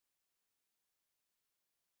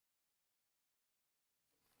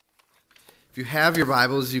If you have your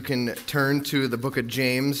Bibles, you can turn to the book of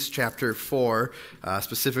James, chapter 4,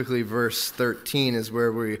 specifically verse 13 is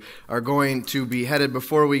where we are going to be headed.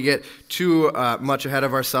 Before we get too much ahead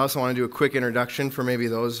of ourselves, I want to do a quick introduction for maybe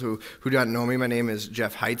those who don't know me. My name is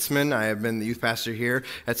Jeff Heitzman. I have been the youth pastor here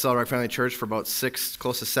at Solid Rock Family Church for about 6,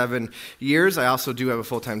 close to 7 years. I also do have a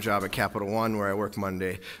full-time job at Capital One where I work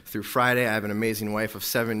Monday through Friday. I have an amazing wife of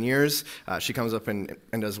 7 years. She comes up and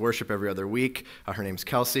does worship every other week. Her name's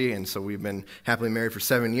Kelsey, and so we've been happily married for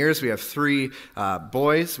 7 years. We have 3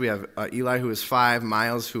 boys. We have Eli, who is 5,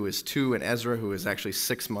 Miles, who is 2, and Ezra, who is actually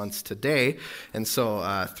 6 months today. And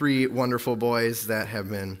so 3 wonderful boys that have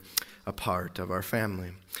been a part of our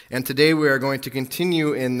family. And today we are going to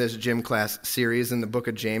continue in this gym class series in the book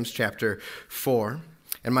of James, chapter 4.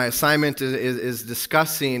 And my assignment is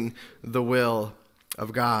discussing the will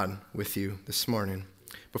of God with you this morning.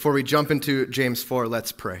 Before we jump into James 4,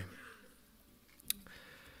 let's pray.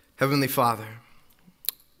 Heavenly Father,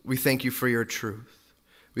 we thank you for your truth.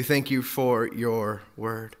 We thank you for your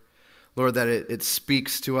word. Lord, that it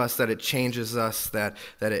speaks to us, that it changes us, that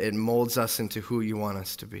it molds us into who you want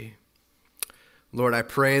us to be. Lord, I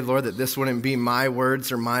pray, Lord, that this wouldn't be my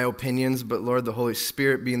words or my opinions, but Lord, the Holy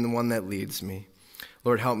Spirit being the one that leads me.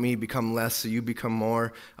 Lord, help me become less so you become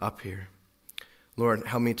more up here. Lord,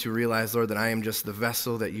 help me to realize, Lord, that I am just the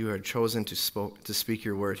vessel that you had chosen to speak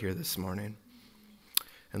your word here this morning.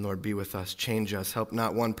 And Lord, be with us, change us. Help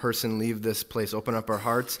not one person leave this place. Open up our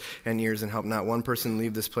hearts and ears and help not one person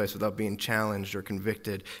leave this place without being challenged or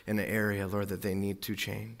convicted in an area, Lord, that they need to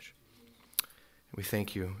change. We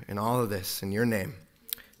thank you in all of this. In your name,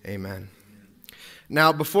 amen.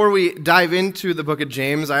 Now, before we dive into the book of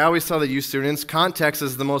James, I always tell the youth students, context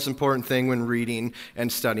is the most important thing when reading and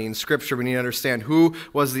studying Scripture. We need to understand who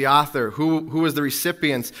was the author, who was the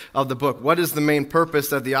recipients of the book, what is the main purpose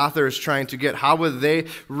that the author is trying to get, how would they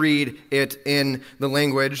read it in the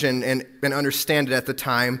language and understand it at the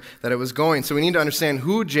time that it was going. So we need to understand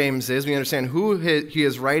who James is, we understand who he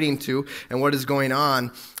is writing to, and what is going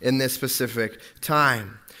on in this specific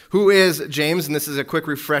time. Who is James? And this is a quick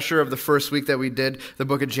refresher of the first week that we did the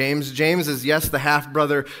book of James. James is, yes, the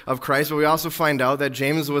half-brother of Christ, but we also find out that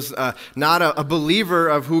James was not a believer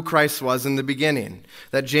of who Christ was in the beginning.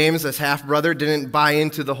 That James, as half-brother, didn't buy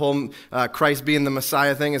into the whole Christ being the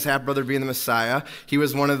Messiah thing, his half-brother being the Messiah. He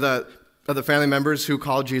was one of the family members who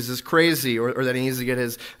called Jesus crazy or that he needs to get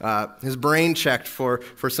his brain checked for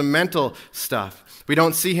some mental stuff. We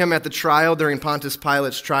don't see him at the trial during Pontius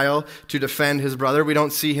Pilate's trial to defend his brother. We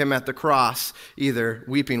don't see him at the cross either,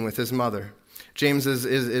 weeping with his mother. James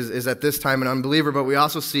is at this time an unbeliever, but we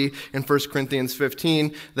also see in 1 Corinthians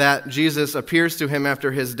 15 that Jesus appears to him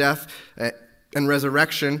after his death and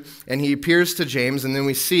resurrection, and he appears to James, and then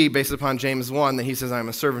we see, based upon James 1, that he says, I'm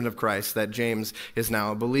a servant of Christ, that James is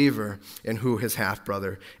now a believer in who his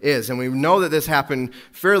half-brother is. And we know that this happened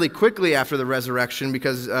fairly quickly after the resurrection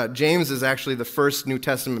because James is actually the first New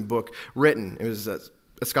Testament book written. It was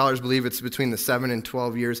scholars believe it's between the 7 and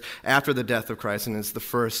 12 years after the death of Christ, and it's the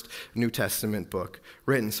first New Testament book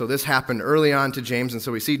written. So this happened early on to James, and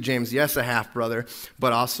so we see James, yes, a half-brother,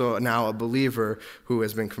 but also now a believer who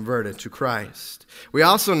has been converted to Christ. We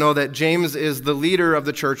also know that James is the leader of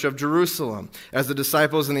the church of Jerusalem. As the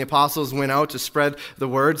disciples and the apostles went out to spread the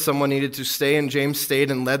word, someone needed to stay, and James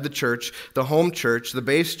stayed and led the church, the home church, the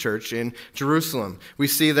base church in Jerusalem. We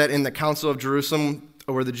see that in the Council of Jerusalem,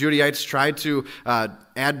 where the Judaites tried to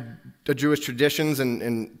add the Jewish traditions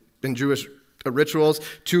and Jewish rituals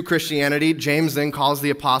to Christianity, James then calls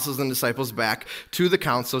the apostles and disciples back to the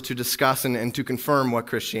council to discuss and to confirm what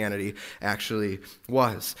Christianity actually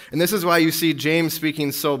was. And this is why you see James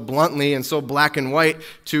speaking so bluntly and so black and white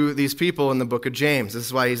to these people in the book of James. This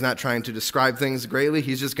is why he's not trying to describe things greatly.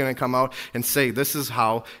 He's just going to come out and say, this is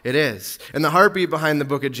how it is. And the heartbeat behind the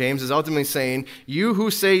book of James is ultimately saying, you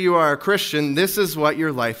who say you are a Christian, this is what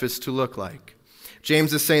your life is to look like.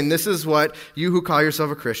 James is saying, this is what you who call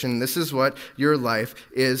yourself a Christian, this is what your life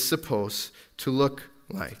is supposed to look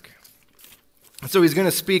like. So he's going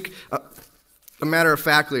to speak a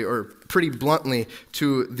matter-of-factly or pretty bluntly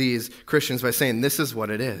to these Christians by saying, this is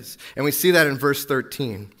what it is. And we see that in verse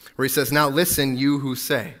 13, where he says, now listen, you who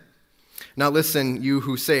say. Now listen, you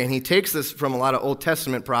who say, and he takes this from a lot of Old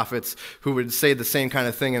Testament prophets who would say the same kind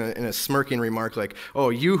of thing in a smirking remark like,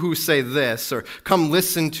 oh, you who say this, or come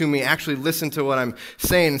listen to me, actually listen to what I'm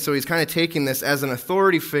saying. So he's kind of taking this as an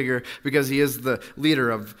authority figure because he is the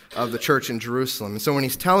leader of the church in Jerusalem. And so when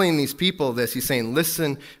he's telling these people this, he's saying,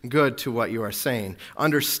 listen good to what you are saying.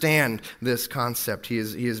 Understand this concept. He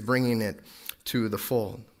is bringing it to the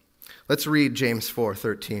fold. Let's read James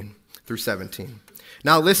 4:13 through 17.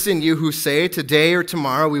 Now listen, you who say, today or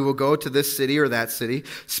tomorrow we will go to this city or that city,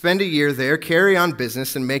 spend a year there, carry on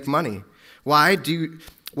business, and make money. Why?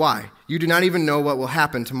 You do not even know what will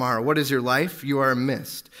happen tomorrow. What is your life? You are a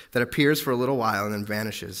mist that appears for a little while and then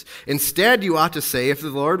vanishes. Instead, you ought to say, if the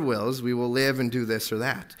Lord wills, we will live and do this or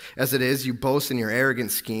that. As it is, you boast in your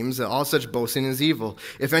arrogant schemes, that all such boasting is evil.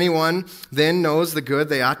 If anyone then knows the good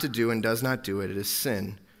they ought to do and does not do it, it is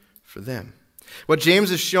sin for them. What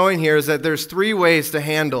James is showing here is that there's three ways to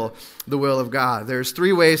handle the will of God. There's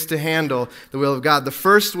three ways to handle the will of God. The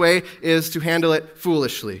first way is to handle it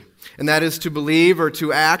foolishly, and that is to believe or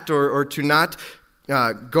to act or to not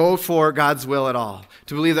go for God's will at all.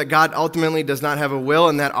 To believe that God ultimately does not have a will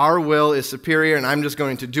and that our will is superior and I'm just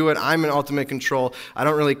going to do it. I'm in ultimate control. I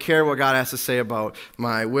don't really care what God has to say about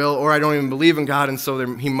my will, or I don't even believe in God, and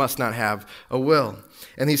so he must not have a will.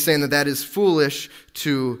 And he's saying that is foolish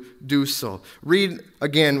to do so. Read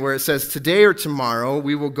again where it says, today or tomorrow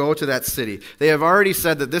we will go to that city. They have already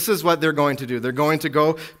said that this is what they're going to do. They're going to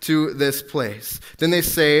go to this place. Then they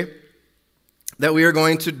say that we are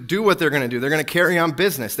going to do what they're going to do. They're going to carry on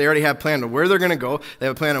business. They already have a plan on where they're going to go. They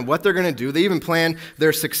have a plan on what they're going to do. They even plan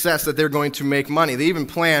their success, that they're going to make money. They even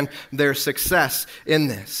plan their success in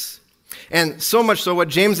this. And so much so, what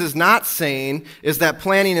James is not saying is that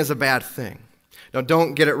planning is a bad thing. Now,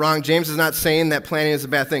 don't get it wrong. James is not saying that planning is a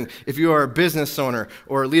bad thing. If you are a business owner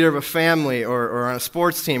or a leader of a family or on a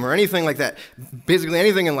sports team or anything like that, basically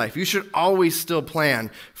anything in life, you should always still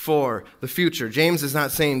plan for the future. James is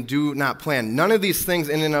not saying do not plan. None of these things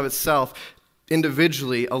in and of itself,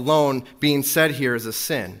 individually, alone, being said here is a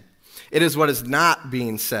sin. It is what is not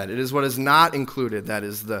being said. It is what is not included that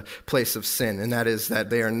is the place of sin, and that is that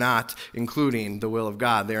they are not including the will of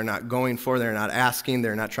God. They are not going for, they are not asking, they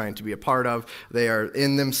are not trying to be a part of. They are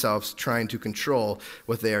in themselves trying to control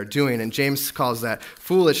what they are doing. And James calls that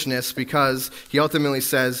foolishness because he ultimately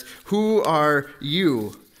says, who are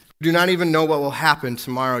you? Do not even know what will happen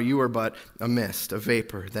tomorrow. You are but a mist, a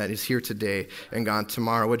vapor that is here today and gone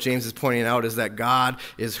tomorrow. What James is pointing out is that God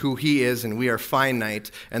is who he is and we are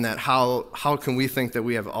finite, and that how can we think that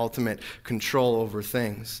we have ultimate control over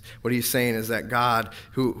things? What he's saying is that God,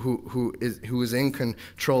 who is in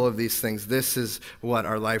control of these things, this is what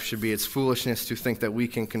our life should be. It's foolishness to think that we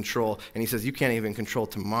can control. And he says, you can't even control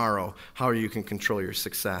tomorrow. How are you can control your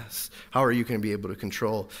success? How are you going to be able to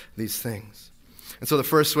control these things? And so the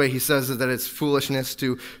first way he says is that it's foolishness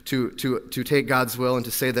to take God's will and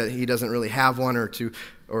to say that he doesn't really have one, or to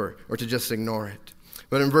just ignore it.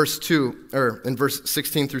 But in verse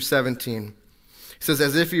 16 through 17, he says,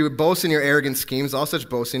 as if you would boast in your arrogant schemes, all such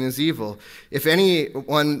boasting is evil. If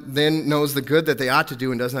anyone then knows the good that they ought to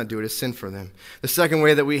do and does not do it, is sin for them. The second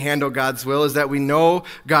way that we handle God's will is that we know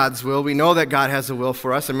God's will. We know that God has a will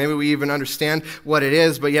for us, and maybe we even understand what it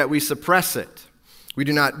is, but yet we suppress it. We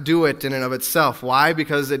do not do it in and of itself. Why?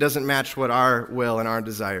 Because it doesn't match what our will and our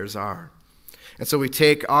desires are. And so we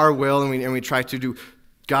take our will and we try to do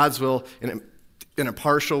God's will in a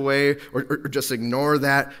partial way, or just ignore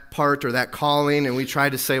that part or that calling, and we try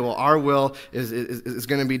to say, well, our will is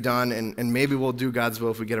going to be done, and maybe we'll do God's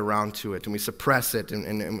will if we get around to it, and we suppress it,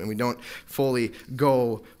 and we don't fully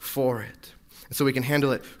go for it. And so we can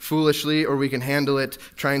handle it foolishly, or we can handle it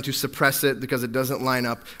trying to suppress it because it doesn't line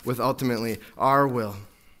up with ultimately our will.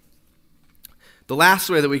 The last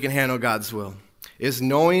way that we can handle God's will is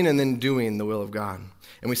knowing and then doing the will of God.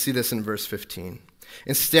 And we see this in verse 15.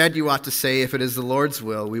 Instead, you ought to say, if it is the Lord's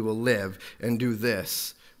will, we will live and do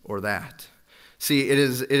this or that. See, it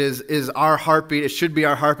is our heartbeat. It should be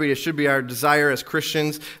our heartbeat. It should be our desire as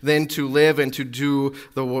Christians then to live and to do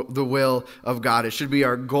the will of God. It should be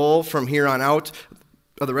our goal from here on out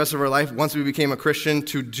of the rest of our life, once we became a Christian,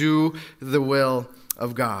 to do the will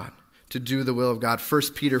of God. To do the will of God. 1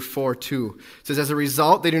 Peter 4:2 says, as a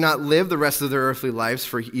result, they do not live the rest of their earthly lives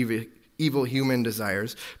for evil human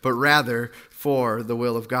desires, but rather for the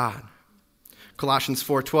will of God. Colossians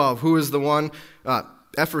 4:12, who is the one...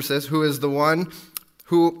 Ephesus, who is the one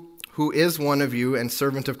who is one of you and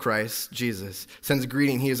servant of Christ Jesus, sends a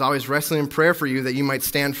greeting. He is always wrestling in prayer for you that you might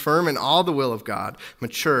stand firm in all the will of God,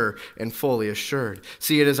 mature and fully assured.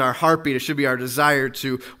 See, it is our heartbeat. It should be our desire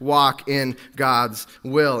to walk in God's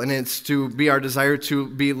will. And it's to be our desire to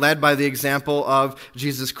be led by the example of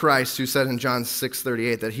Jesus Christ, who said in John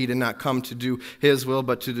 6:38 that he did not come to do his will,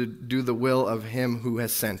 but to do the will of him who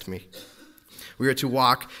has sent me. We are to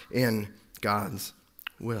walk in God's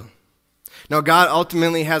will. Now, God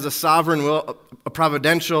ultimately has a sovereign will, a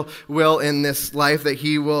providential will in this life, that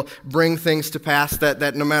he will bring things to pass,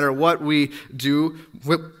 that no matter what we do,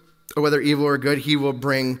 whether evil or good, he will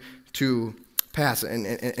bring to pass, and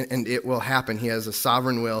it will happen. He has a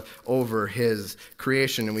sovereign will over his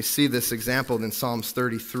creation, and we see this example in Psalms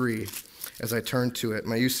 33. As I turn to it,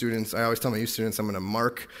 my youth students, I always tell my youth students I'm going to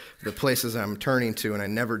mark the places I'm turning to, and I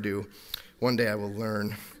never do. One day I will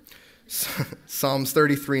learn. Psalms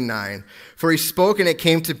 33:9. For he spoke and it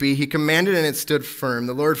came to be. He commanded and it stood firm.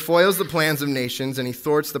 The Lord foils the plans of nations and he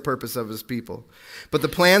thwarts the purpose of his people. But the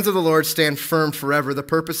plans of the Lord stand firm forever, the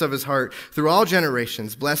purpose of his heart through all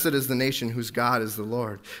generations. Blessed is the nation whose God is the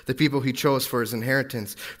Lord, the people he chose for his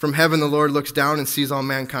inheritance. From heaven the Lord looks down and sees all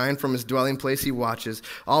mankind. From his dwelling place he watches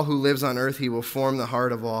all who lives on earth. He will form the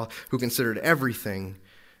heart of all who considered everything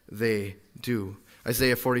they do.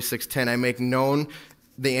 Isaiah 46:10. I make known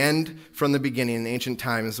the end from the beginning in ancient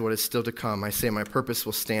times, what is still to come. I say my purpose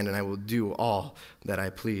will stand and I will do all that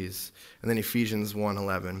I please. And then Ephesians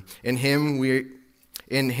 1:11. In him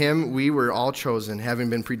we were all chosen,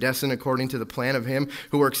 having been predestined according to the plan of him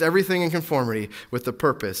who works everything in conformity with the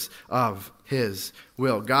purpose of his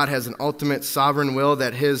will. God has an ultimate sovereign will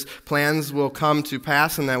that his plans will come to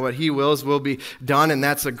pass and that what he wills will be done. And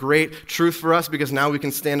that's a great truth for us because now we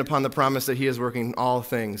can stand upon the promise that he is working all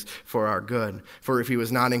things for our good. For if he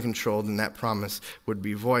was not in control, then that promise would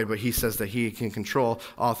be void. But he says that he can control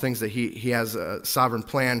all things, that he has a sovereign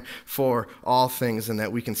plan for all things and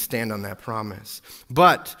that we can stand on that promise.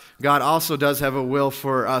 But God also does have a will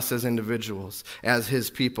for us as individuals, as his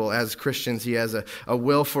people, as Christians. He has a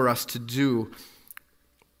will for us to do.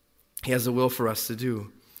 He has a will for us to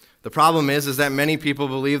do. The problem is that many people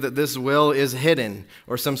believe that this will is hidden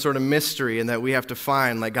or some sort of mystery and that we have to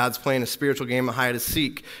find, like God's playing a spiritual game of hide and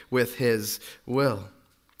seek with his will.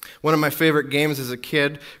 One of my favorite games as a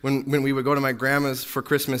kid, when we would go to my grandma's for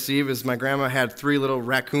Christmas Eve, is my grandma had 3 little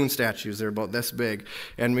raccoon statues. They're about this big.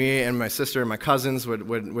 And me and my sister and my cousins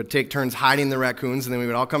would take turns hiding the raccoons, and then we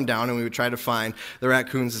would all come down and we would try to find the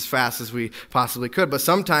raccoons as fast as we possibly could. But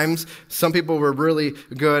sometimes some people were really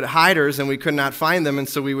good hiders and we could not find them, and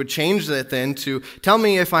so we would change that then to, tell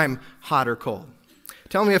me if I'm hot or cold.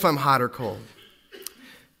 Tell me if I'm hot or cold.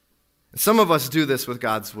 Some of us do this with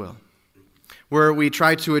God's will, where we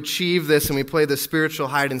try to achieve this and we play the spiritual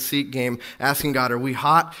hide-and-seek game, asking God, are we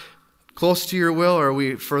hot, close to your will, or are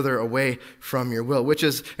we further away from your will? Which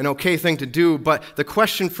is an okay thing to do, but the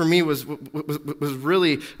question for me was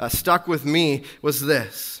really stuck with me was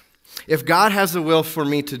this. If God has a will for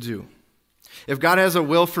me to do, if God has a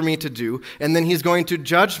will for me to do, and then he's going to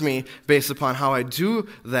judge me based upon how I do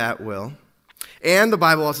that will, and the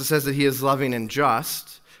Bible also says that he is loving and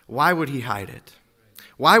just, why would he hide it?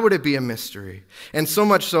 Why would it be a mystery? And so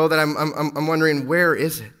much so that I'm wondering, where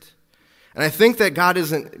is it? And I think that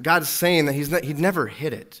God's saying that he'd never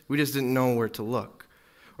hid it. We just didn't know where to look,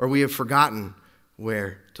 or we have forgotten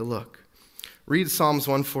where to look. Read Psalms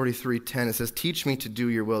 143:10. It says, teach me to do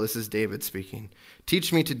your will. This is David speaking.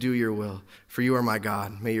 Teach me to do your will, for you are my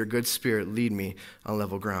God. May your good spirit lead me on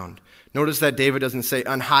level ground. Notice that David doesn't say,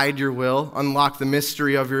 unhide your will, unlock the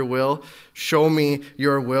mystery of your will, show me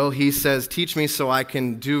your will. He says, teach me so I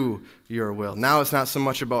can do your will. Now it's not so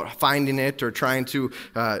much about finding it or trying to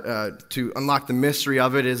unlock the mystery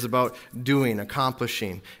of it. It is about doing,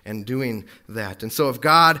 accomplishing, and doing that. And so if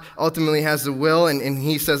God ultimately has the will and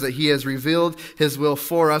he says that he has revealed his will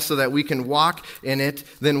for us so that we can walk in it,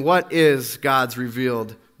 then what is God's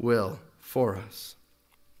revealed will for us?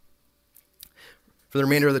 For the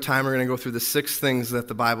remainder of the time, we're going to go through the 6 things that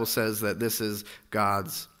the Bible says that this is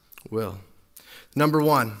God's will. Number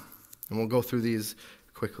 1, and we'll go through these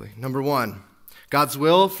quickly. Number 1, God's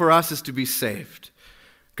will for us is to be saved.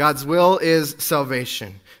 God's will is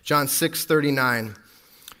salvation. John 6:39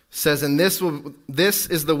 says, and this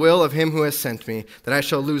is the will of him who has sent me, that I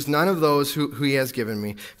shall lose none of those who he has given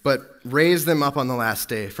me, but raise them up on the last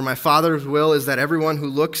day. For my Father's will is that everyone who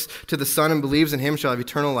looks to the Son and believes in him shall have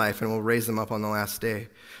eternal life, and will raise them up on the last day.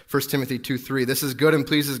 1 Timothy 2:3, this is good and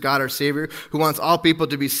pleases God our Savior, who wants all people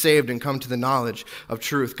to be saved and come to the knowledge of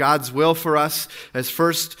truth. God's will for us, as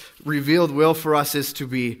first revealed will for us, is to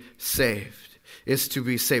be saved. Is to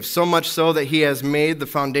be saved. So much so that he has made the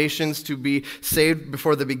foundations to be saved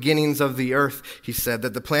before the beginnings of the earth, he said,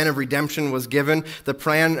 that the plan of redemption was given, the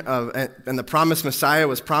plan of, and the promised Messiah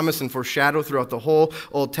was promised and foreshadowed throughout the whole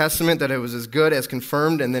Old Testament, that it was as good as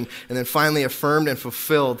confirmed and then finally affirmed and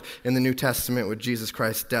fulfilled in the New Testament with Jesus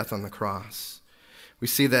Christ's death on the cross. We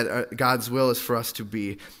see that God's will is for us to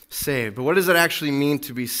be saved. But what does it actually mean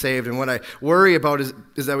to be saved? And what I worry about is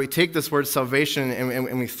that we take this word salvation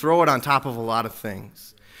and we throw it on top of a lot of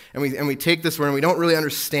things. And we take this word and we don't really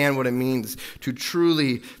understand what it means to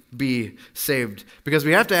truly be saved. Because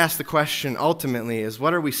we have to ask the question ultimately is,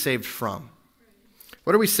 what are we saved from?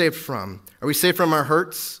 What are we saved from? Are we saved from our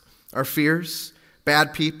hurts? Our fears,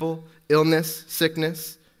 bad people, illness,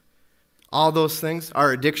 sickness, all those things,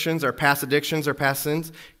 our addictions, our past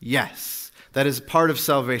sins, yes, that is part of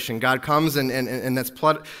salvation. God comes and that's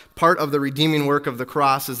part of the redeeming work of the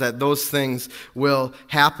cross is that those things will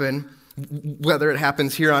happen. Whether it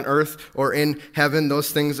happens here on earth or in heaven,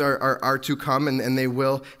 those things are to come and they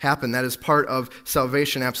will happen. That is part of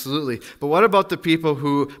salvation, absolutely. But what about the people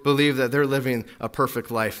who believe that they're living a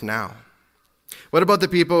perfect life now? What about the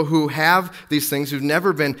people who have these things, who've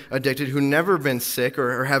never been addicted, who've never been sick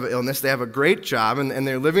or have an illness? They have a great job and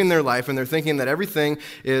they're living their life and they're thinking that everything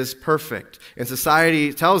is perfect. And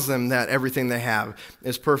society tells them that everything they have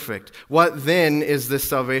is perfect. What then is this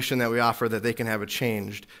salvation that we offer that they can have a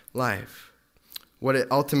changed life? What it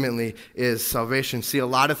ultimately is salvation. See, a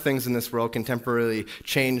lot of things in this world can temporarily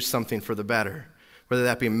change something for the better. Whether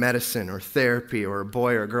that be medicine or therapy or a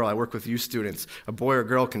boy or a girl. I work with youth students. A boy or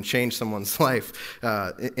girl can change someone's life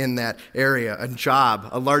in that area. A job,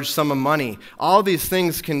 a large sum of money. All these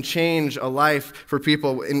things can change a life for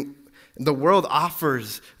people. And the world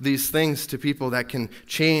offers these things to people that can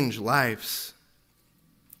change lives.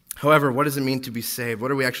 However, what does it mean to be saved? What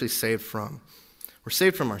are we actually saved from? We're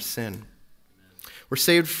saved from our sin. We're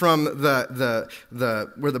saved from where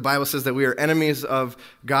the Bible says that we are enemies of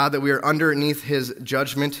God, that we are underneath his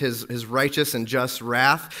judgment, his righteous and just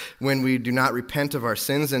wrath when we do not repent of our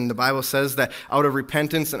sins. And the Bible says that out of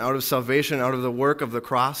repentance and out of salvation, out of the work of the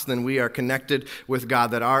cross, then we are connected with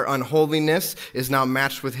God, that our unholiness is now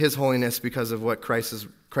matched with his holiness because of what Christ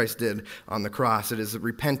did on the cross. It is a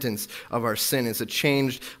repentance of our sin. It's a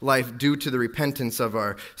changed life due to the repentance of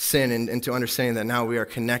our sin and to understanding that now we are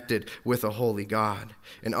connected with a holy God.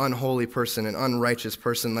 An unholy person, an unrighteous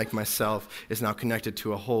person like myself is now connected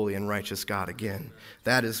to a holy and righteous God again.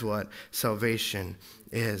 That is what salvation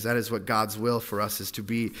is. That is what God's will for us is, to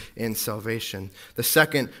be in salvation. The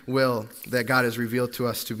second will that God has revealed to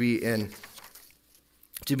us to be in.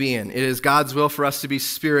 It is God's will for us to be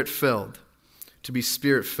spirit-filled. To be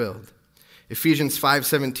spirit-filled. Ephesians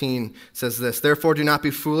 5:17 says this, "Therefore do not be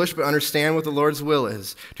foolish, but understand what the Lord's will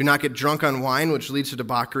is. Do not get drunk on wine, which leads to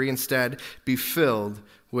debauchery. Instead, be filled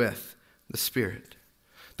with the Spirit."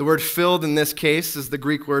 The word filled in this case is the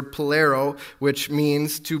Greek word polero, which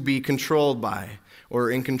means to be controlled by, or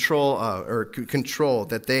in control of, or control,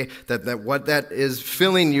 that what that is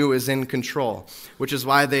filling you is in control, which is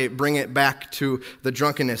why they bring it back to the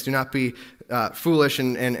drunkenness. Do not be foolish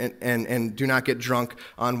and do not get drunk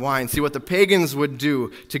on wine. See, what the pagans would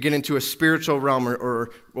do to get into a spiritual realm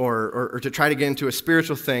or to try to get into a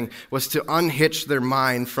spiritual thing was to unhitch their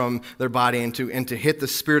mind from their body and to hit the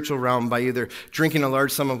spiritual realm by either drinking a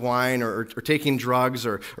large sum of wine or taking drugs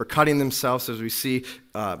or cutting themselves, as we see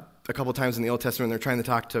a couple times in the Old Testament. They're trying to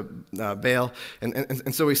talk to Baal.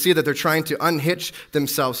 And so we see that they're trying to unhitch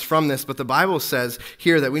themselves from this. But the Bible says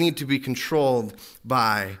here that we need to be controlled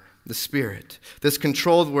by the Spirit. This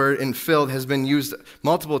controlled word in filled has been used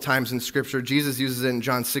multiple times in Scripture. Jesus uses it in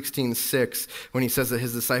John 16:6 when he says that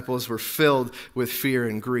his disciples were filled with fear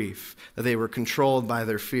and grief, that they were controlled by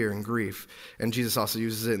their fear and grief. And Jesus also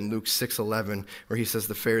uses it in Luke 6:11 where he says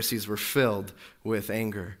the Pharisees were filled with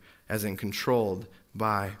anger, as in controlled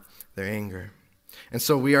by their anger. And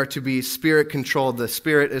so we are to be spirit-controlled. The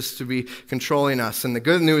Spirit is to be controlling us. And the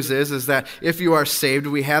good news is that if you are saved,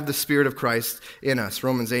 we have the Spirit of Christ in us.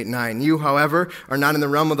 Romans 8:9. You, however, are not in the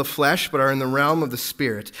realm of the flesh, but are in the realm of the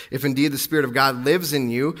Spirit. If indeed the Spirit of God lives in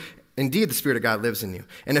you, indeed the Spirit of God lives in you.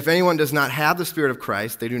 And if anyone does not have the Spirit of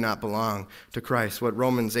Christ, they do not belong to Christ. What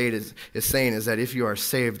Romans 8 is saying is that if you are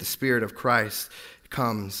saved, the Spirit of Christ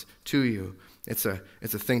comes to you. It's a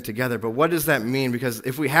thing together. But what does that mean? Because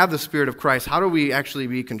if we have the Spirit of Christ, how do we actually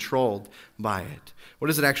be controlled by it? What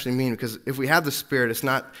does it actually mean? Because if we have the Spirit,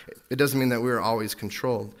 it doesn't mean that we are always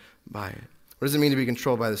controlled by it. What does it mean to be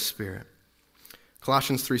controlled by the Spirit?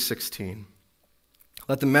 Colossians 3:16.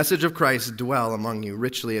 Let the message of Christ dwell among you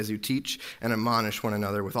richly as you teach and admonish one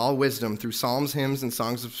another with all wisdom through psalms, hymns, and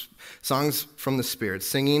songs from the Spirit,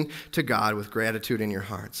 singing to God with gratitude in your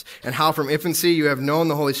hearts. And how from infancy you have known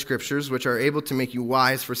the Holy Scriptures, which are able to make you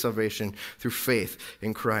wise for salvation through faith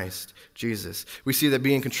in Christ Jesus. We see that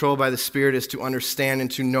being controlled by the Spirit is to understand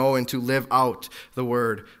and to know and to live out the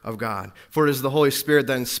Word of God. For it is the Holy Spirit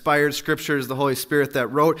that inspired Scripture, it is the Holy Spirit that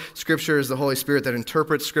wrote Scripture, it is the Holy Spirit that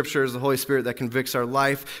interprets Scripture, it is the Holy Spirit that convicts our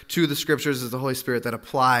life to the Scriptures, it is the Holy Spirit that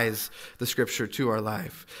applies the Scripture to our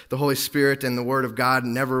life. The Holy Spirit and the Word of God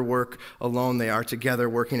never work alone. They are together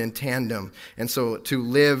working in tandem. And so to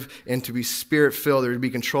live and to be Spirit-filled or to be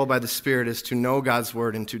controlled by the Spirit is to know God's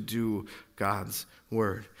Word and to do God's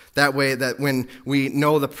word. That way that when we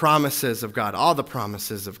know the promises of God, all the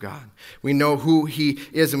promises of God, we know who he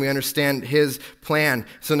is and we understand his plan.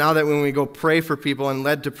 So now that when we go pray for people and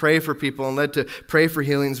led to pray for people and led to pray for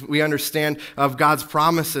healings, we understand of God's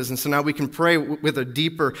promises. And so now we can pray with a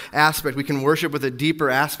deeper aspect. We can worship with a deeper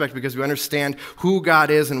aspect because we understand who God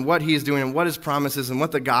is and what he's doing and what his promises and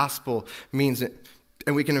what the gospel means.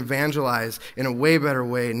 And we can evangelize in a way better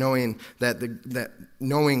way, knowing that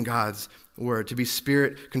knowing God's word. To be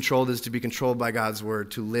spirit-controlled is to be controlled by God's word,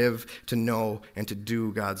 to live, to know, and to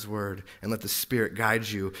do God's word. And let the Spirit guide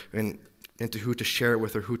you into who to share it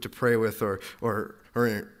with or who to pray with or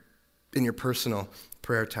in your personal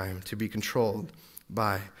prayer time, to be controlled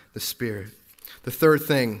by the Spirit. The third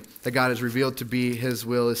thing that God has revealed to be his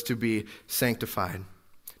will is to be sanctified.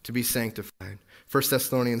 To be sanctified. 1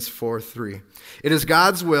 Thessalonians 4:3. It is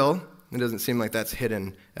God's will. It doesn't seem like that's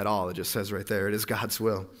hidden at all. It just says right there, it is God's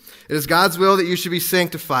will. It is God's will that you should be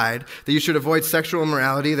sanctified, that you should avoid sexual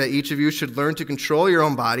immorality, that each of you should learn to control your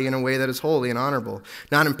own body in a way that is holy and honorable,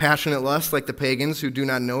 not in passionate lust like the pagans who do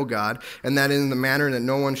not know God, and that in the manner that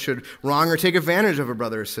no one should wrong or take advantage of a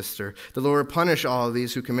brother or sister. The Lord will punish all of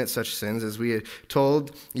these who commit such sins, as we had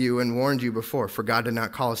told you and warned you before, for God did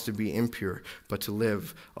not call us to be impure, but to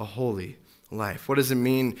live a holy life. What does it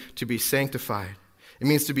mean to be sanctified? It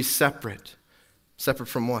means to be separate. Separate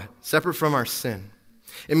from what? Separate from our sin.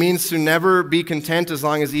 It means to never be content as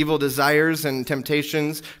long as evil desires and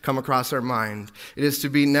temptations come across our mind. It is to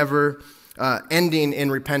be never ending in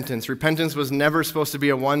repentance. Repentance was never supposed to be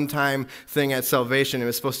a one-time thing at salvation. It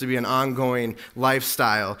was supposed to be an ongoing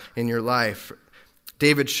lifestyle in your life.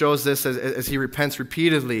 David shows this as he repents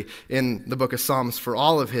repeatedly in the book of Psalms for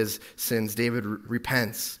all of his sins. David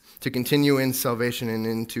repents to continue in salvation and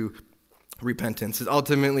into repentance. It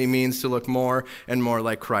ultimately means to look more and more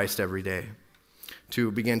like Christ every day, to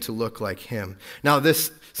begin to look like him. Now,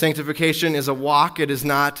 this sanctification is a walk. It is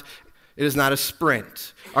not a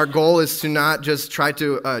sprint. Our goal is to not just try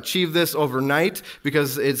to achieve this overnight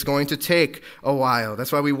because it's going to take a while.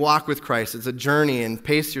 That's why we walk with Christ. It's a journey, and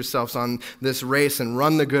pace yourselves on this race and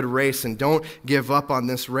run the good race and don't give up on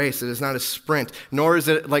this race. It is not a sprint, nor is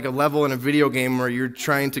it like a level in a video game where you're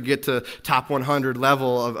trying to get to top 100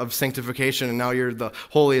 level of sanctification and now you're the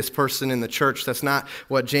holiest person in the church. That's not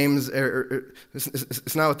what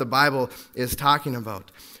it's not what the Bible is talking about.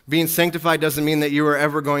 Being sanctified doesn't mean that you are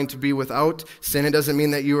ever going to be without sin. It doesn't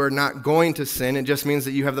mean that you are not going to sin. It just means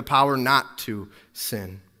that you have the power not to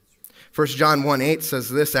sin. 1 John 1:8 says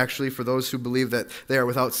this, actually, for those who believe that they are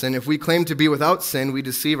without sin. If we claim to be without sin, we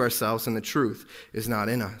deceive ourselves and the truth is not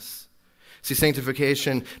in us. See,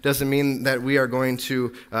 sanctification doesn't mean that we are going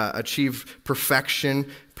to achieve perfection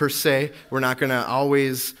per se. We're not going to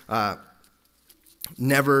always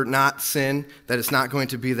never not sin, that it's not going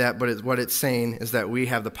to be that, but what it's saying is that we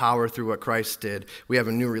have the power through what Christ did. We have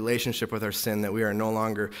a new relationship with our sin, that we are no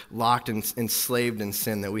longer locked and enslaved in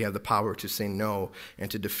sin, that we have the power to say no and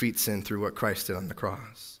to defeat sin through what Christ did on the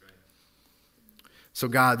cross. So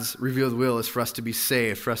God's revealed will is for us to be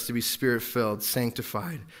saved, for us to be spirit-filled,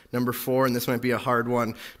 sanctified. Number 4, and this might be a hard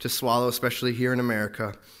one to swallow, especially here in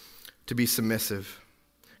America, to be submissive.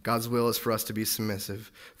 God's will is for us to be submissive.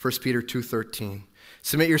 1 Peter 2:13.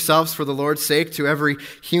 Submit yourselves for the Lord's sake to every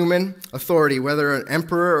human authority, whether an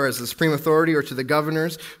emperor or as the supreme authority, or to the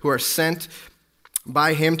governors who are sent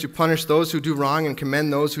by him to punish those who do wrong and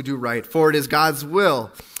commend those who do right. For it is God's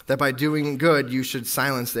will that by doing good you should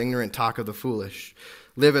silence the ignorant talk of the foolish.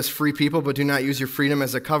 Live as free people, but do not use your freedom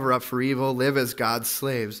as a cover-up for evil. Live as God's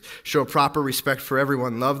slaves. Show proper respect for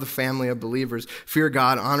everyone. Love the family of believers. Fear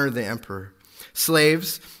God. Honor the emperor.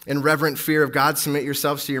 Slaves, in reverent fear of God, submit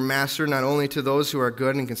yourselves to your master, not only to those who are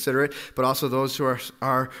good and considerate, but also those who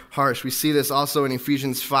are harsh. We see this also in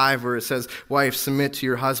Ephesians 5, where it says, wives, submit to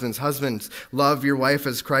your husbands. Husbands, love your wife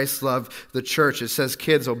as Christ loved the church. It says,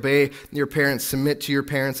 kids, obey your parents. Submit to your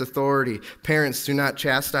parents' authority. Parents, do not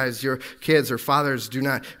chastise your kids, or fathers, do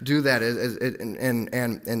not do that.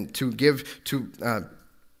 And to give to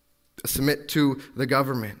submit to the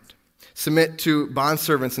government. Submit to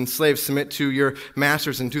bondservants and slaves. Submit to your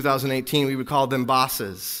masters. In 2018, we would call them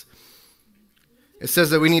bosses. It says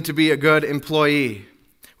that we need to be a good employee.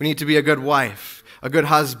 We need to be a good wife, a good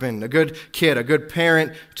husband, a good kid, a good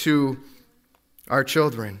parent to our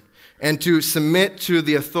children, and to submit to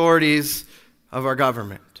the authorities of our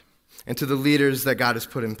government and to the leaders that God has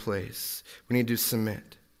put in place. We need to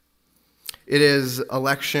submit. It is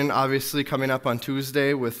election, obviously, coming up on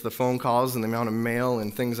Tuesday with the phone calls and the amount of mail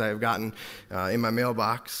and things I have gotten in my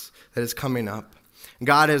mailbox that is coming up.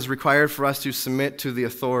 God has required for us to submit to the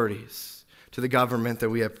authorities, to the government that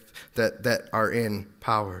we have that are in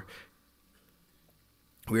power.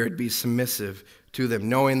 We are to be submissive to them,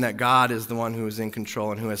 knowing that God is the one who is in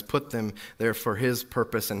control and who has put them there for his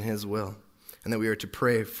purpose and his will, and that we are to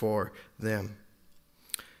pray for them.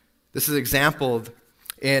 This is exampled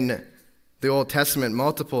in the Old Testament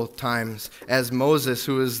multiple times as Moses,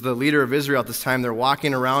 who is the leader of Israel at this time, they're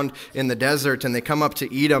walking around in the desert and they come up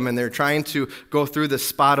to Edom and they're trying to go through this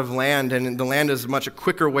spot of land, and the land is a much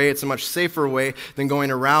quicker way, it's a much safer way than going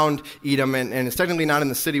around Edom, and it's technically not in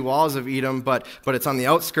the city walls of Edom, but it's on the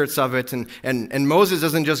outskirts of it, and Moses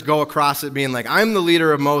doesn't just go across it being like, I'm the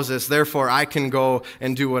leader of Moses, therefore I can go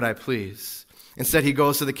and do what I please. Instead, he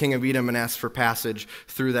goes to the king of Edom and asks for passage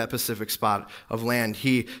through that specific spot of land.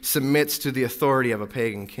 He submits to the authority of a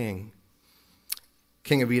pagan king.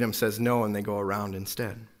 King of Edom says no, and they go around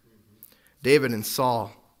instead. David and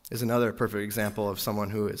Saul is another perfect example of someone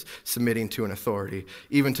who is submitting to an authority,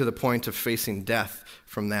 even to the point of facing death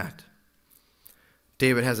from that.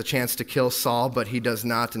 David has a chance to kill Saul, but he does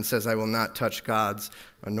not, and says, I will not touch God's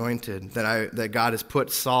anointed. That God has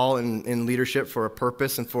put Saul in leadership for a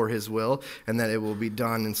purpose and for his will, and that it will be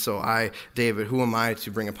done. And so David, who am I to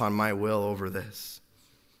bring upon my will over this?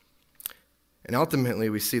 And ultimately,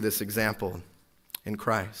 we see this example in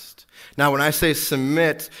Christ. Now, when I say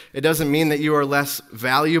submit, it doesn't mean that you are less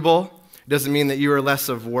valuable. It doesn't mean that you are less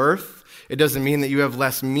of worth. It doesn't mean that you have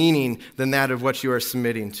less meaning than that of what you are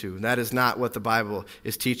submitting to. That is not what the Bible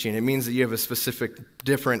is teaching. It means that you have a specific,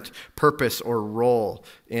 different purpose or role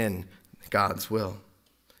in God's will.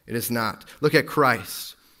 It is not. Look at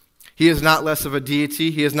Christ. He is not less of a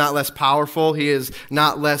deity. He is not less powerful. He is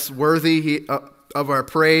not less worthy of our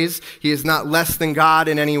praise. He is not less than God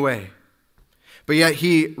in any way. But yet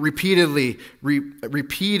he repeatedly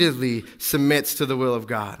submits to the will of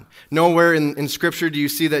God. Nowhere in Scripture do you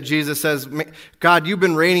see that Jesus says, God, you've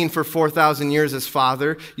been reigning for 4,000 years as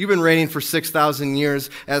Father. You've been reigning for 6,000 years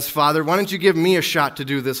as Father. Why don't you give me a shot to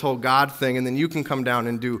do this whole God thing, and then you can come down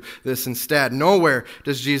and do this instead? Nowhere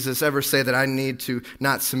does Jesus ever say that I need to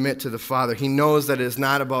not submit to the Father. He knows that it is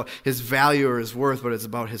not about his value or his worth, but it's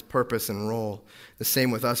about his purpose and role. The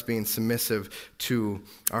same with us being submissive to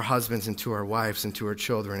our husbands and to our wives and to our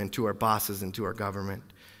children and to our bosses and to our government.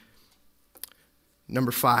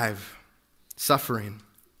 Number 5, suffering.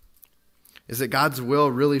 Is it God's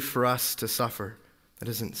will really for us to suffer? That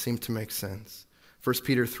doesn't seem to make sense. 1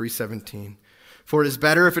 Peter 3:17. For it is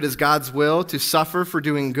better if it is God's will to suffer for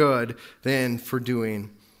doing good than for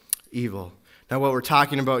doing evil. Now, what we're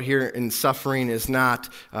talking about here in suffering is not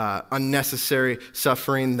unnecessary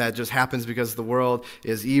suffering that just happens because the world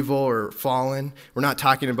is evil or fallen. We're not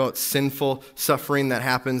talking about sinful suffering that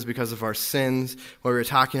happens because of our sins. What we're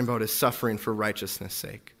talking about is suffering for righteousness'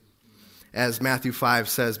 sake. As Matthew 5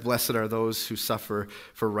 says, blessed are those who suffer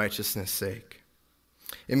for righteousness' sake.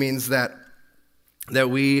 It means that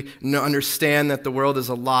we understand that the world is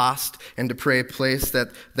a lost and depraved place,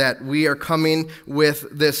 that we are coming with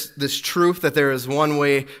this truth that there is one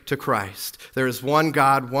way to Christ. There is one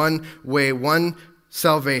God, one way, one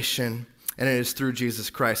salvation, and it is through Jesus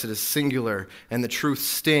Christ. It is singular, and the truth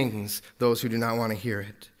stings those who do not want to hear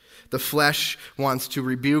it. The flesh wants to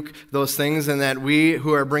rebuke those things, and that we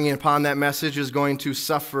who are bringing upon that message is going to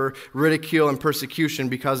suffer ridicule and persecution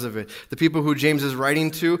because of it. The people who James is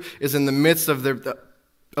writing to is in the midst of the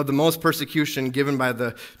most persecution given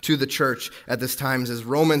to the church at this time, as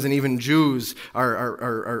Romans and even Jews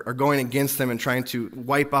are going against them and trying to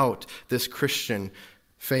wipe out this Christian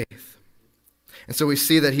faith. And so we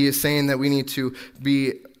see that he is saying that we need to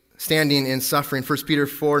be standing in suffering. 1 Peter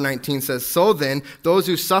 4:19 says, so then, those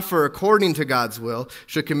who suffer according to God's will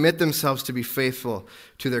should commit themselves to be faithful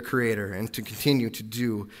to their Creator and to continue to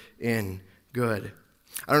do in good.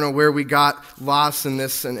 I don't know where we got lost in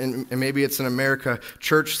this, and maybe it's an America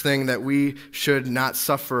church thing that we should not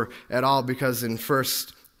suffer at all, because in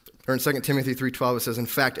 2 Timothy 3:12 it says, in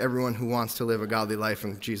fact, everyone who wants to live a godly life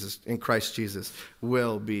in Christ Jesus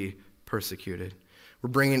will be persecuted. We're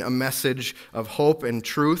bringing a message of hope and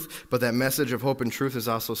truth, but that message of hope and truth is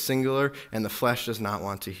also singular, and the flesh does not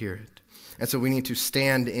want to hear it. And so we need to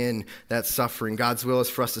stand in that suffering. God's will is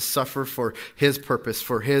for us to suffer for his purpose,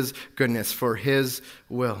 for his goodness, for his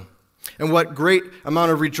will. And what great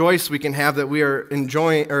amount of rejoice we can have that we are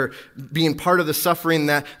enjoying or being part of the suffering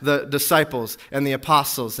that the disciples and the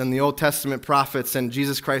apostles and the Old Testament prophets and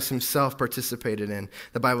Jesus Christ himself participated in.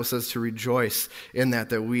 The Bible says to rejoice in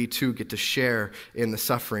that we too get to share in the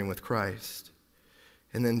suffering with Christ.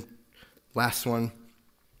 And then last one,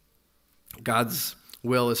 God's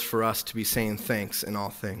will is for us to be saying thanks in all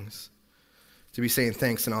things. To be saying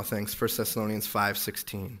thanks in all things. 1 Thessalonians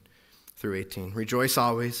 5:16 through 18. Rejoice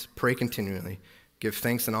always, pray continually, give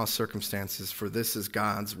thanks in all circumstances, for this is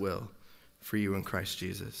God's will for you in Christ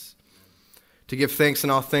Jesus. To give thanks in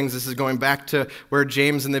all things, this is going back to where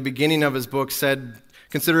James in the beginning of his book said,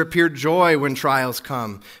 consider it pure joy when trials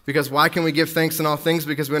come. Because why can we give thanks in all things?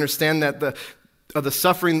 Because we understand that the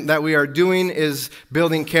suffering that we are doing is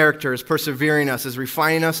building character, is persevering us, is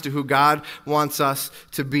refining us to who God wants us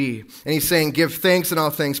to be. And he's saying, give thanks in all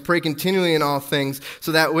things, pray continually in all things,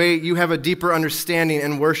 so that way you have a deeper understanding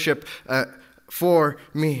and worship for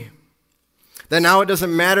me. That now it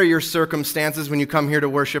doesn't matter your circumstances when you come here to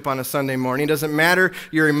worship on a Sunday morning. It doesn't matter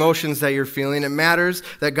your emotions that you're feeling. It matters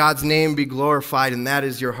that God's name be glorified, and that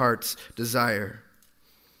is your heart's desire.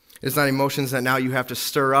 It's not emotions that now you have to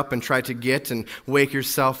stir up and try to get and wake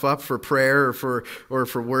yourself up for prayer or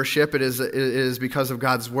for worship. It is because of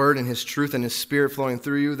God's word and his truth and his spirit flowing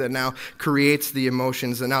through you that now creates the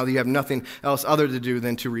emotions, and now you have nothing else other to do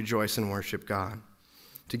than to rejoice and worship God,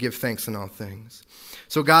 to give thanks in all things.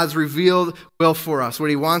 So God's revealed will for us, what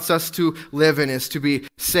he wants us to live in, is to be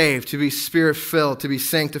saved, to be spirit-filled, to be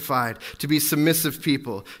sanctified, to be submissive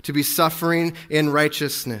people, to be suffering in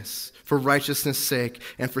righteousness, for righteousness' sake,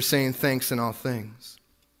 and for saying thanks in all things.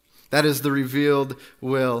 That is the revealed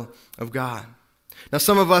will of God. Now,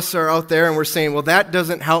 some of us are out there and we're saying, well, that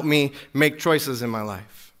doesn't help me make choices in my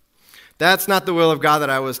life. That's not the will of God that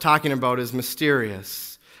I was talking about, is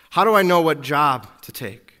mysterious. How do I know what job to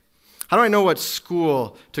take? How do I know what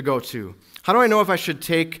school to go to? How do I know if I should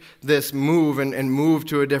take this move and move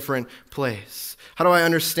to a different place? How do I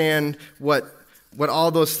understand what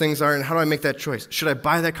all those things are, and how do I make that choice? Should I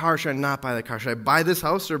buy that car or should I not buy that car? Should I buy this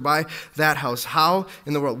house or buy that house? How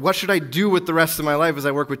in the world? What should I do with the rest of my life as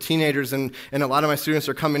I work with teenagers, and a lot of my students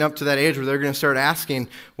are coming up to that age where they're going to start asking,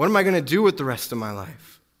 what am I going to do with the rest of my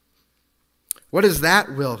life? What is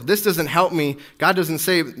that will? This doesn't help me. God doesn't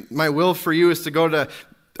say my will for you is to go to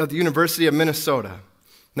the University of Minnesota.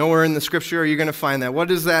 Nowhere in the scripture are you going to find that. What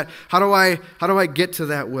is that? How do I get to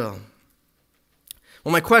that will?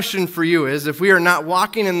 Well, my question for you is, if we are not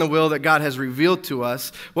walking in the will that God has revealed to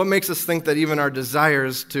us, what makes us think that even our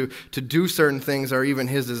desires to do certain things are even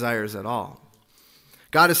his desires at all?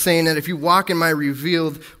 God is saying that if you walk in my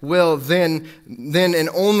revealed will, then and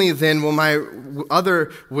only then will my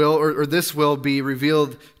other will or this will be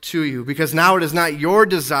revealed to you. Because now it is not your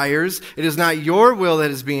desires, it is not your will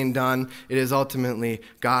that is being done, it is ultimately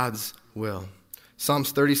God's will.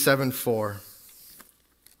 Psalms 37:4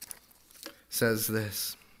 says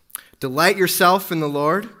this, delight yourself in the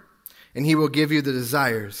Lord, and he will give you the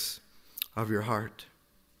desires of your heart.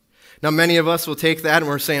 Now, many of us will take that and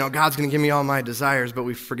we're saying, oh, God's going to give me all my desires, but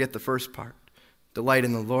we forget the first part. Delight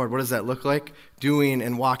in the Lord. What does that look like? Doing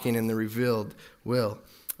and walking in the revealed will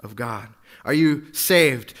of God. Are you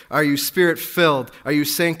saved? Are you spirit-filled? Are you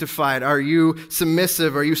sanctified? Are you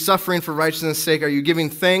submissive? Are you suffering for righteousness' sake? Are you giving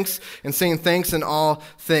thanks and saying thanks in all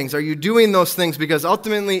things? Are you doing those things? Because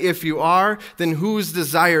ultimately, if you are, then whose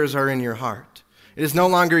desires are in your heart? It is no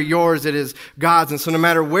longer yours, it is God's. And so no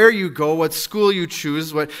matter where you go, what school you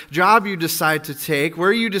choose, what job you decide to take,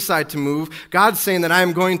 where you decide to move, God's saying that I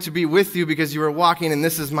am going to be with you because you are walking, and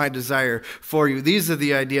this is my desire for you. These are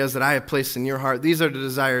the ideas that I have placed in your heart. These are the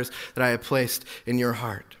desires that I have placed in your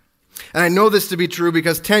heart. And I know this to be true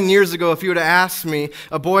because 10 years ago, if you would have asked me,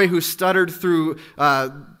 a boy who stuttered through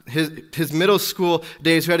his middle school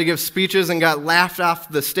days, who had to give speeches and got laughed off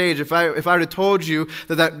the stage, if I would have told you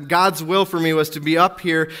that God's will for me was to be up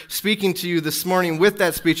here speaking to you this morning with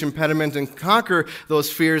that speech impediment and conquer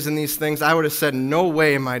those fears and these things, I would have said, no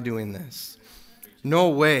way am I doing this. No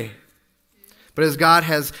way. But as God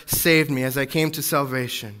has saved me, as I came to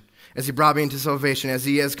salvation, as he brought me into salvation, as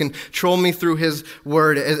he has controlled me through his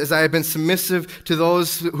word, as I have been submissive to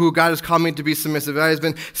those who God has called me to be submissive, as I have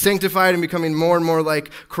been sanctified and becoming more and more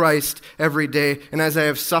like Christ every day, and as I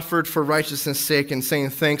have suffered for righteousness' sake and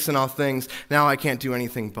saying thanks in all things, now I can't do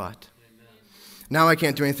anything but. Now I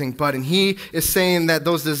can't do anything but. And he is saying that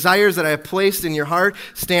those desires that I have placed in your heart,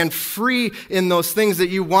 stand free in those things that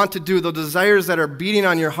you want to do, those desires that are beating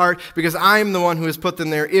on your heart, because I am the one who has put them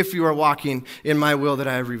there if you are walking in my will that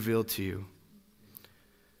I have revealed to you.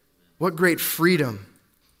 What great freedom.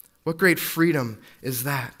 What great freedom is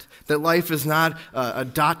that? That life is not a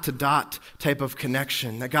dot-to-dot type of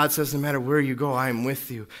connection. That God says, no matter where you go, I am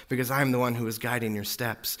with you because I am the one who is guiding your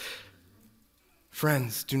steps.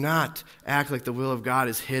 Friends, do not act like the will of God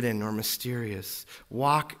is hidden or mysterious.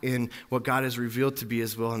 Walk in what God has revealed to be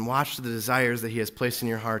his will and watch the desires that he has placed in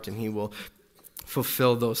your heart, and he will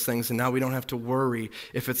fulfill those things. And now we don't have to worry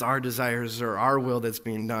if it's our desires or our will that's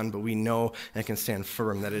being done, but we know and can stand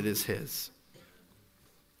firm that it is his.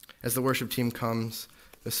 As the worship team comes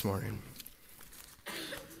this morning.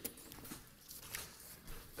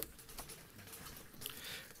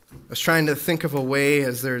 was trying to think of a way,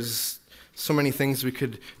 as there's so many things we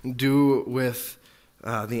could do with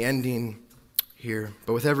the ending here,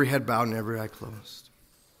 but with every head bowed and every eye closed.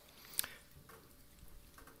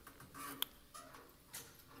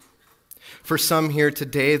 For some here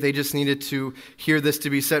today, they just needed to hear this to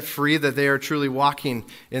be set free, that they are truly walking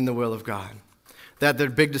in the will of God. That their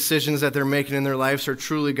big decisions that they're making in their lives are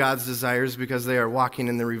truly God's desires because they are walking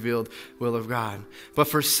in the revealed will of God. But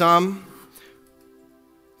for some,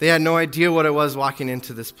 they had no idea what it was walking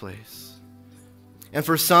into this place. And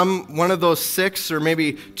for some, one of those 6 or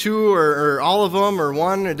maybe 2 or all of them or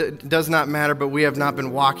one, it does not matter, but we have not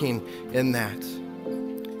been walking in that.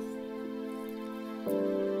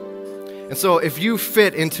 And so if you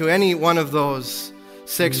fit into any one of those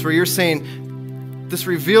 6 where you're saying, this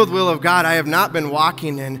revealed will of God I have not been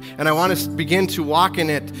walking in, and I want to begin to walk in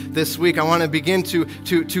it this week. I want to begin to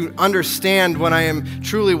understand when I am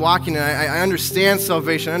truly walking in. I understand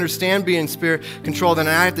salvation. I understand being spirit controlled, and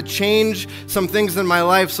I have to change some things in my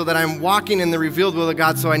life so that I'm walking in the revealed will of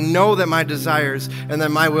God, so I know that my desires and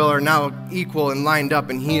that my will are now equal and lined up,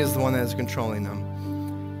 and He is the one that is controlling them.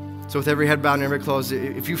 So with every head bowed and every closed,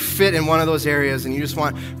 if you fit in one of those areas and you just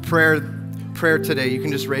want prayer today, you can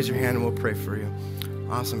just raise your hand and we'll pray for you.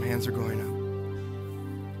 Awesome, hands are going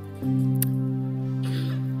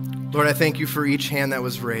up. Lord, I thank you for each hand that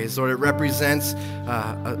was raised. Lord, it represents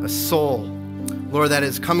a soul, Lord, that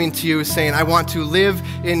is coming to you saying, I want to live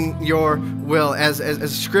in your will. As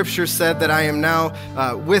Scripture said that I am now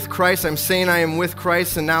with Christ, I'm saying I am with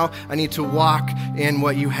Christ, and now I need to walk in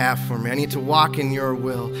what you have for me. I need to walk in your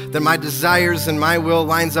will, that my desires and my will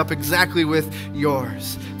lines up exactly with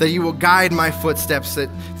yours, that you will guide my footsteps,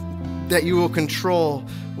 that you will control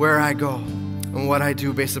where I go and what I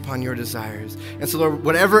do based upon your desires. And so, Lord,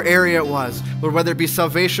 whatever area it was, Lord, whether it be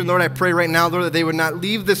salvation, Lord, I pray right now, Lord, that they would not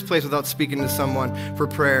leave this place without speaking to someone for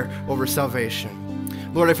prayer over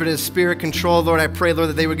salvation. Lord, if it is spirit control, Lord, I pray, Lord,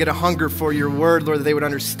 that they would get a hunger for your word, Lord, that they would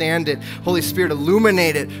understand it. Holy Spirit,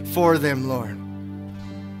 illuminate it for them, Lord.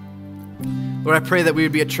 Lord, I pray that we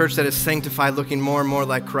would be a church that is sanctified, looking more and more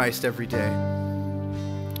like Christ every day.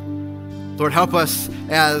 Lord, help us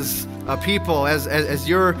as a people, as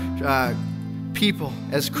your people,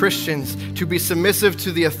 as Christians, to be submissive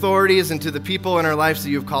to the authorities and to the people in our lives that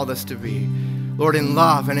you've called us to be. Lord, in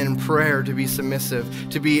love and in prayer, to be submissive,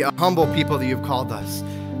 to be a humble people that you've called us.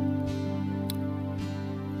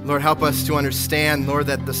 Lord, help us to understand, Lord,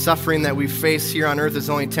 that the suffering that we face here on earth is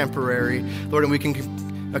only temporary. Lord, and we can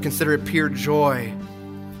consider it pure joy.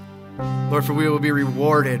 Lord, for we will be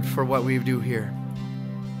rewarded for what we do here.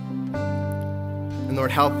 And Lord,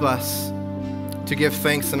 help us to give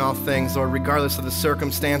thanks in all things, Lord, regardless of the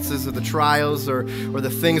circumstances or the trials or the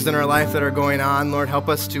things in our life that are going on. Lord, help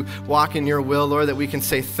us to walk in your will, Lord, that we can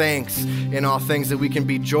say thanks in all things, that we can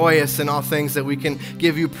be joyous in all things, that we can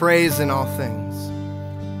give you praise in all things.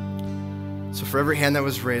 So for every hand that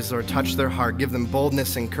was raised, Lord, touch their heart. Give them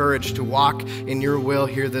boldness and courage to walk in your will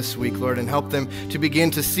here this week, Lord, and help them to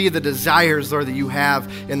begin to see the desires, Lord, that you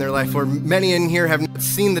have in their life. Lord, many in here have not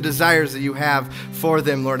seen the desires that you have for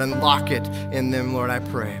them, Lord. Unlock it in them, Lord, I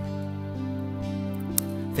pray.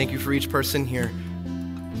 Thank you for each person here.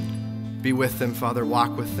 Be with them, Father.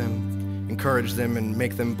 Walk with them. Encourage them and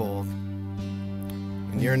make them bold.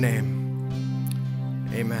 In your name,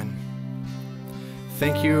 amen.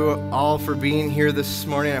 Thank you all for being here this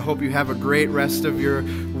morning. I hope you have a great rest of your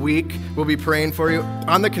week. We'll be praying for you.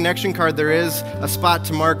 On the connection card, there is a spot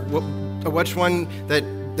to mark which one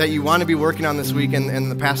that you want to be working on this week, and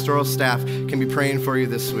the pastoral staff can be praying for you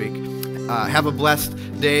this week. Have a blessed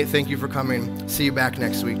day. Thank you for coming. See you back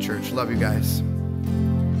next week, church. Love you guys.